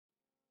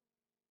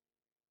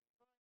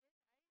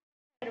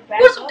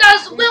What's up,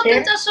 guys?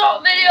 Welcome to a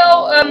short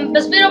video.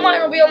 This video might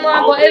not be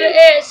online, but if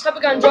it is, hope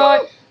you can enjoy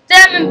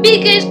them and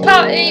BK's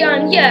party,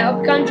 and yeah,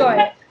 hope you can enjoy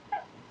it.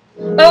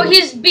 Oh,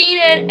 he's been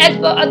in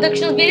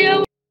XboxAddictionz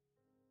video.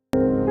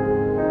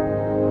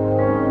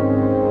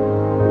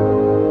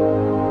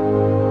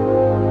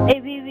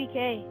 Hey,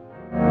 BBK.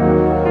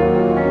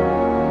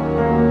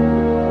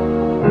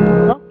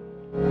 Hello?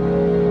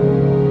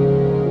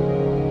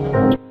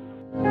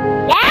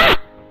 Yeah!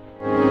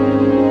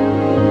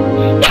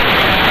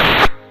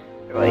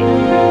 Wait.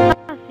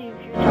 I'll see if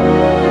you're talking.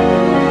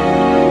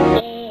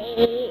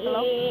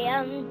 Hey,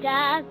 I'm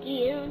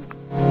talking.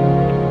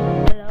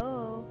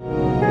 Hello?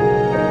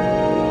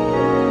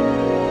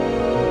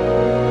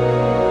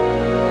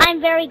 I'm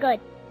very good.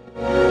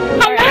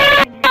 Hello!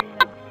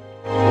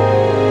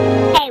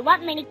 Hey,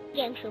 what mini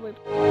game should we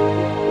play?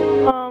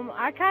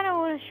 I kind of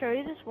want to show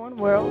you this one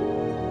world.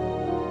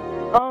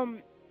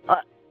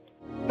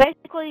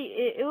 Basically,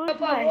 it was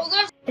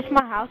it's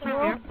my house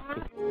world.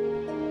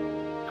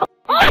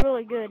 It's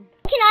really good.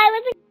 Can I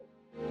live in?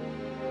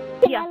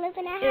 Yeah. Can I live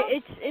in a house?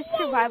 It's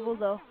survival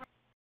though.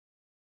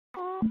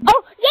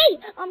 Oh, yay!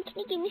 Can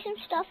you give me some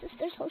stuff if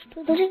there's host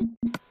privileges?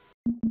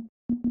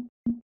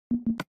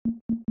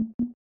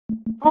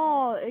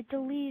 Oh, it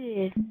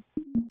deleted.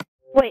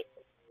 Wait,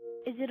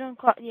 is it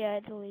unclocked? Yeah,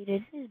 it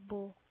deleted. This is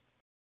bull.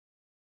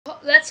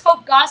 Let's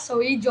hope guys so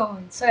he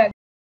joins. So,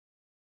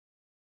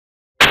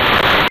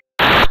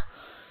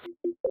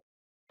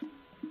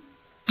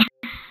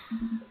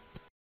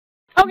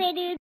 Okay,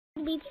 dude,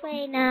 we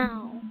play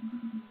now.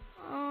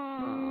 I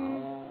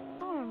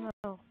don't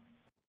know.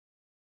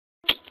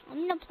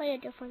 I'm gonna play a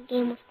different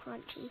game with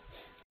Crunchy.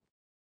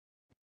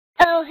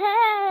 Oh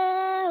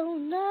hell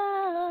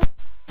no!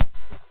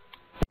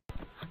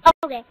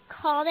 Okay,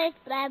 call this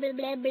blah blah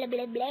blah blah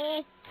blah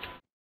blah.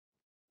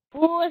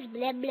 Wars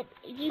blah blah.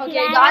 You Okay,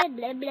 see guys. that?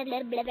 Blah blah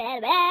blah blah blah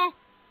blah.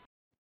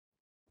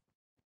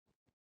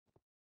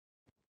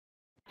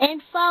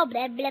 Info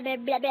blah blah blah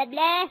blah blah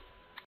blah.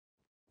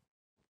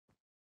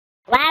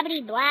 Blah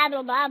blah blah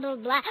blah blah blah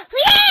blah.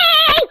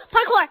 Yay!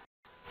 Parkour!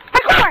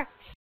 Parkour!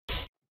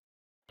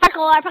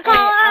 Parkour! Parkour!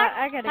 Hey,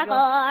 I gotta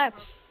Parkour!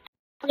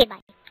 Okay,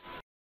 bye.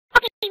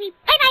 Okay, baby.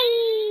 Bye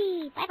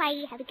bye. Bye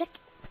bye. Have a good.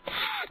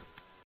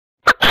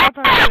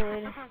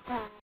 Good.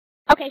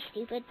 Okay,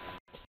 stupid.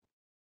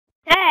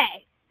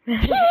 Hey!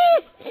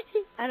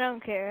 I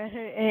don't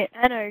care.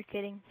 I know you're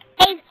kidding.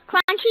 Hey,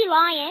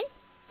 CrunchyThehLion.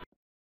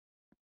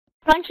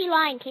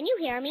 CrunchyThehLion, can you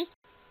hear me?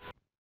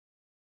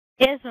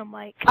 Yes, I'm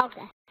Mike.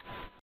 Okay.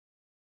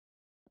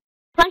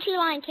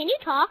 CrunchyThehLion, can you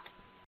talk?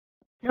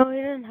 No,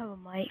 he doesn't have a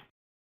mic.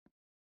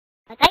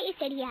 I thought you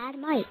said he had a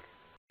mic.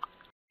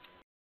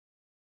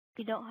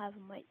 You don't have a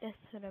mic. That's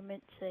what I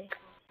meant to say.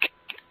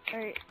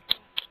 Alright.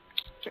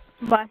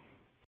 Bye.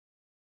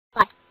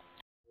 Bye.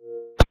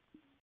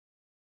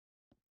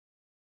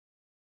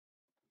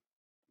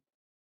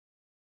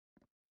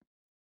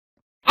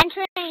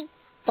 Entering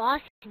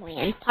Boss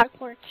Land,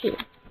 Parkour 2.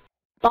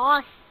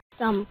 Boss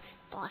some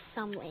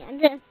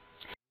land.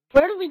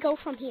 Where do we go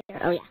from here?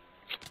 Oh yeah.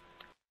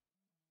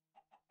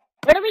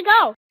 Where do we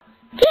go?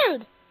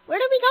 Dude, where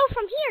do we go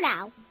from here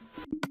now?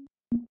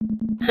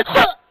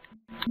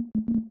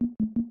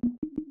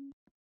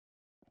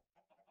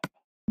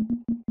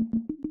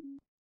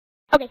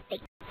 Okay,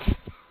 thanks.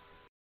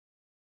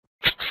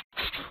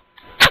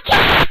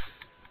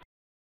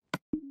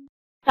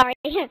 Sorry.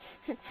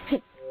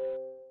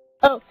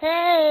 Oh,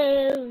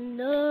 hell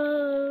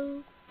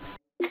no.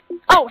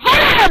 Oh,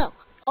 hell no.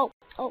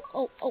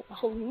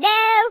 Oh,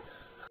 no.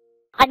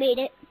 I made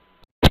it.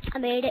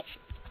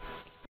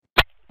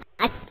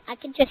 I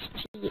can just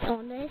cheat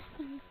on this.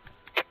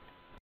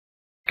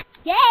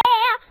 Yeah,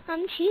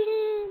 I'm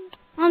cheating.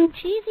 I'm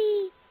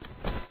cheesy.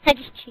 I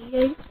just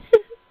cheated.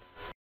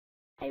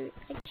 I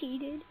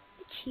cheated.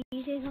 I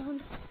cheated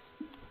on.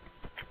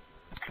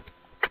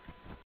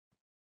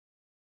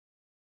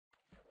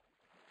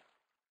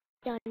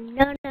 Na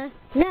na na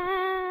na.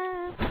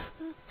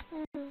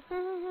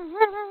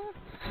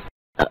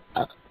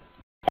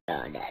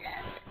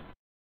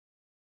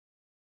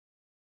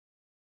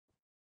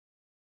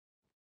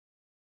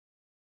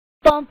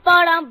 Bum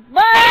bum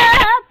bum.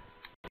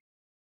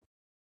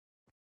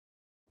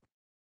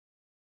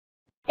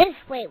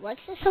 Wait, what's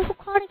this level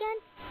called again?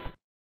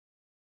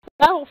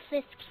 Level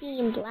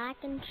 15, Black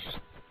and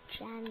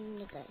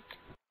Chandler.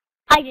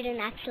 I didn't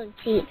actually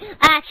cheat.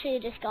 I actually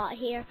just got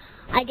here.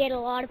 I did a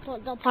lot of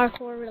the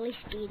parkour really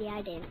speedy.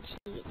 I didn't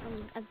cheat.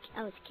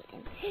 I was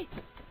kidding.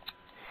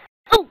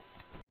 Oh,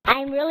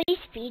 I'm really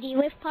speedy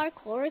with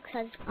parkour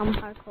because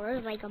parkour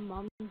is like a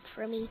mom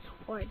for me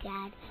or a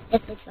dad.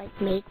 If it's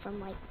like made from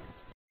like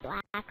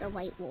black or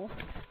white wool,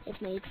 it's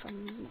made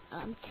from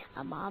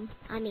a mom.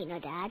 I mean a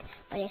dad.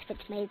 But if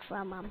it's made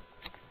from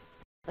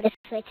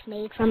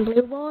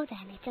blue wool,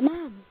 then it's a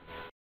mom.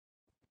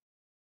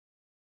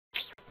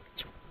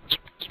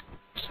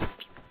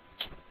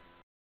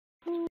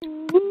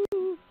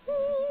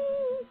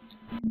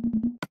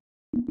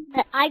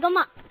 I got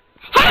my.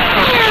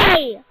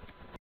 Hey!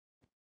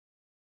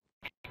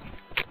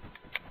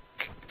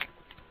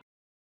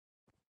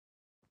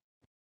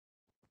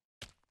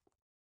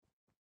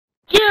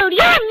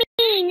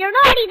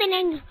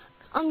 even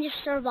in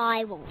just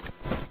survival.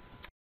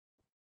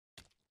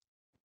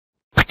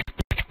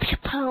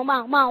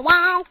 Wow, wow,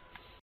 wow.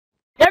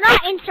 They're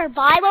not in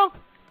survival.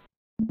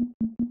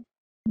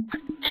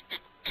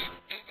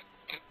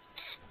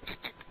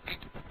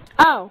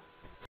 Oh.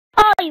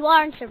 Oh, you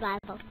are in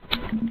survival.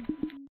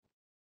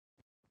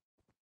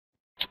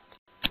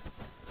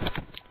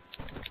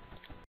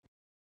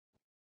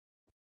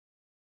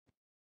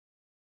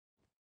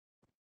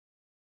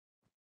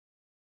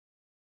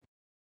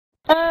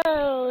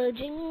 Oh,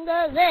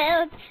 jingle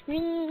bells,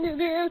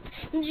 jingle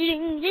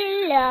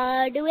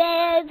all the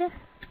way.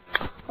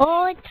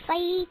 Oh,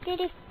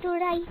 excited is to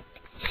right,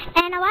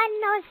 and I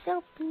want no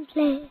soap and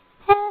play.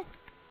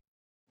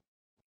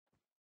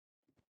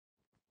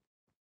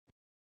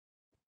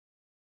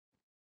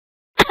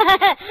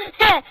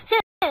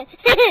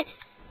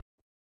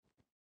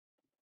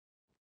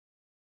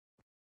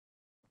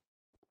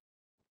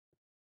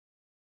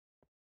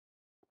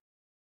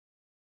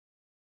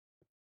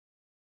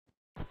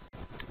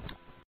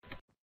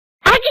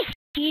 I'm just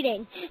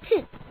cheating.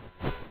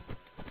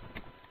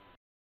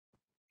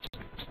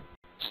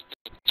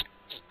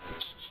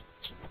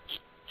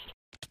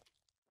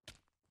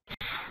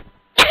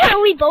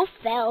 We both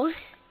fell.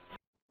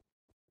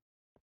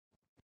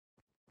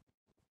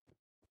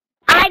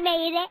 I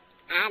made it.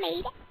 I made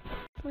it.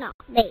 Not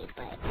made,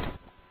 but.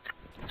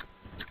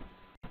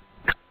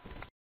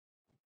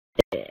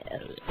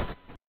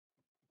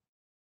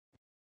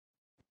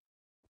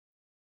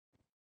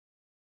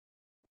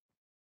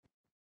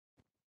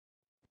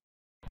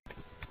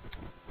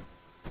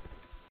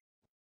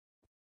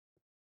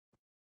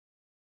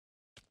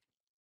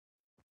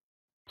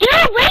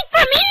 Yeah, wait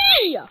for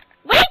me!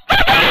 Wait for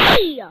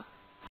me!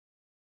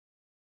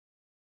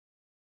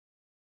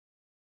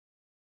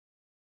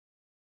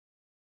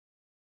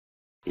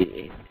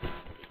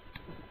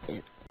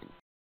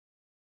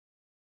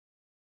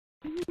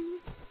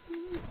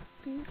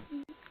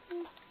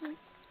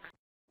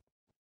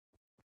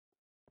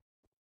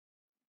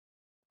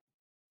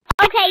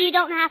 Okay, you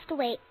don't have to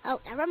wait.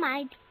 Oh, never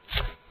mind.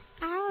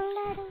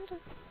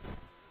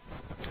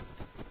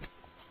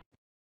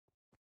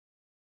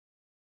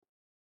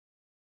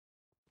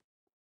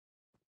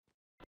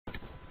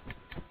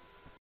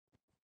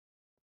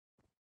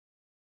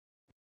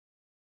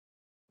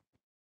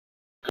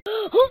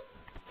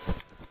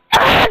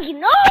 You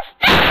know,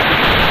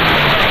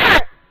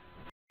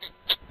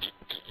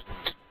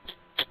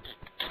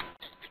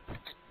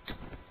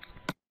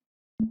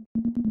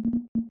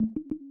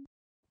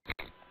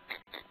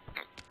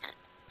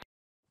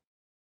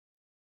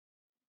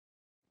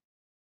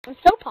 I'm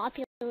so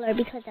popular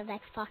because of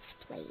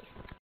XboxAddictionz.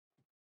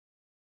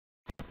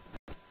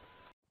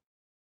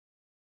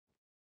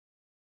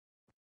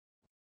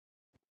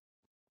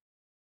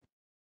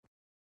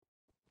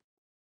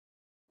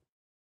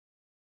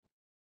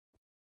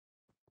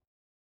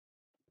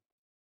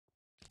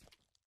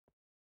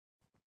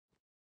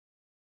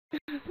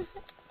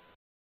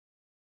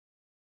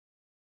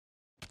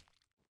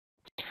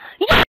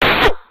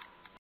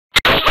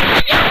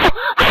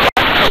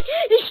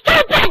 You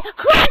stupid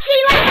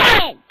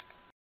CrunchyThehLion!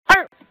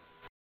 Or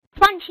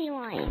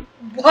CrunchyThehLion.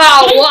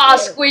 Wow, what a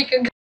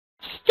Sqeaker.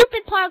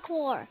 Stupid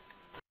parkour.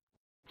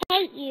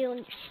 Hate you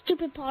and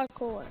stupid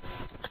parkour.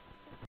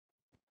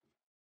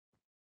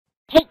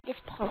 Hate this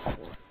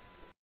parkour.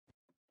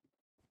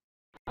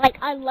 Like,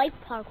 I like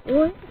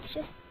parkour. It's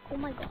just, oh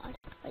my god.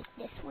 Like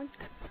this one.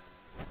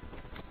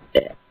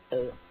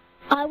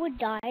 I would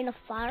die in a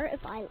fire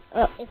if I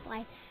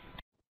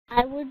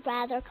would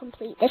rather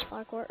complete this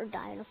parkour or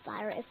die in a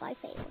fire if I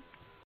fail.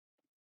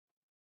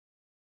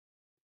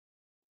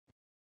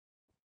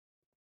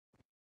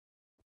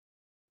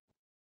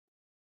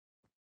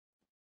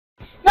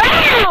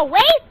 No!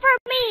 Wait for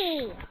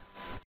me!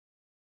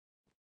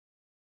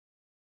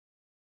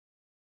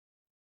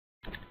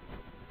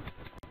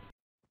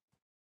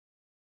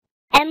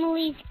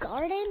 Emily's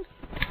garden?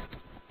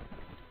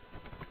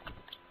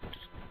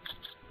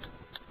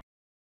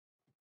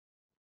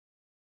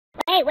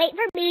 Wait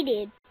for me,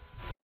 dude.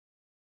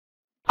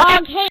 Oh,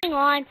 hang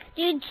on.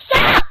 Dude,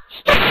 stop!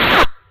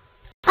 Stop!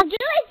 I'm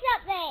doing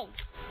something!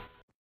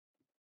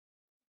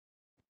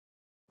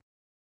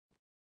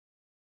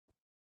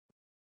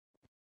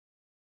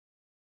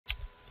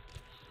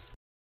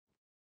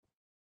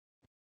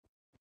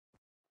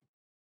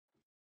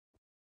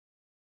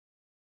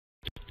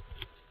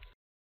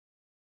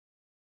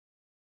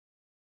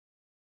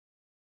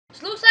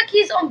 So looks like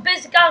he's on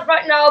busy guys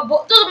right now,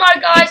 but doesn't matter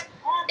guys.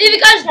 If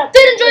you guys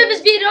did enjoy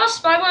this video,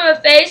 smack me in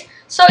my face.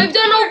 So if you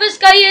don't know who this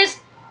guy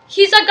is,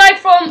 he's a guy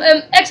from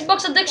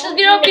XboxAddictionz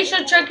video. Be sure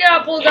to check it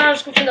out, pull it down in the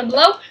description down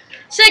below.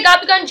 Say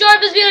guys, if you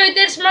enjoyed this video, you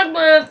did smack me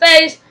in my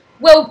face.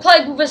 Well, we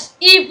played with this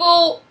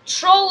evil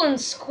troll and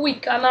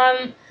Sqeaker,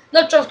 man.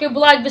 Not troll Sqeaker,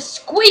 but like this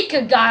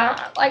Sqeaker guy.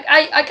 Like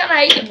I kinda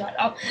hate him right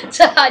now.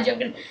 I'm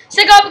joking.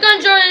 Say guys, if you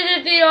enjoyed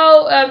this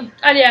video,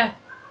 and yeah.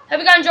 Hope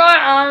you guys enjoy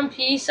and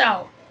peace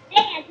out.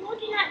 Hey, I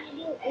told you not to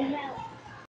do it.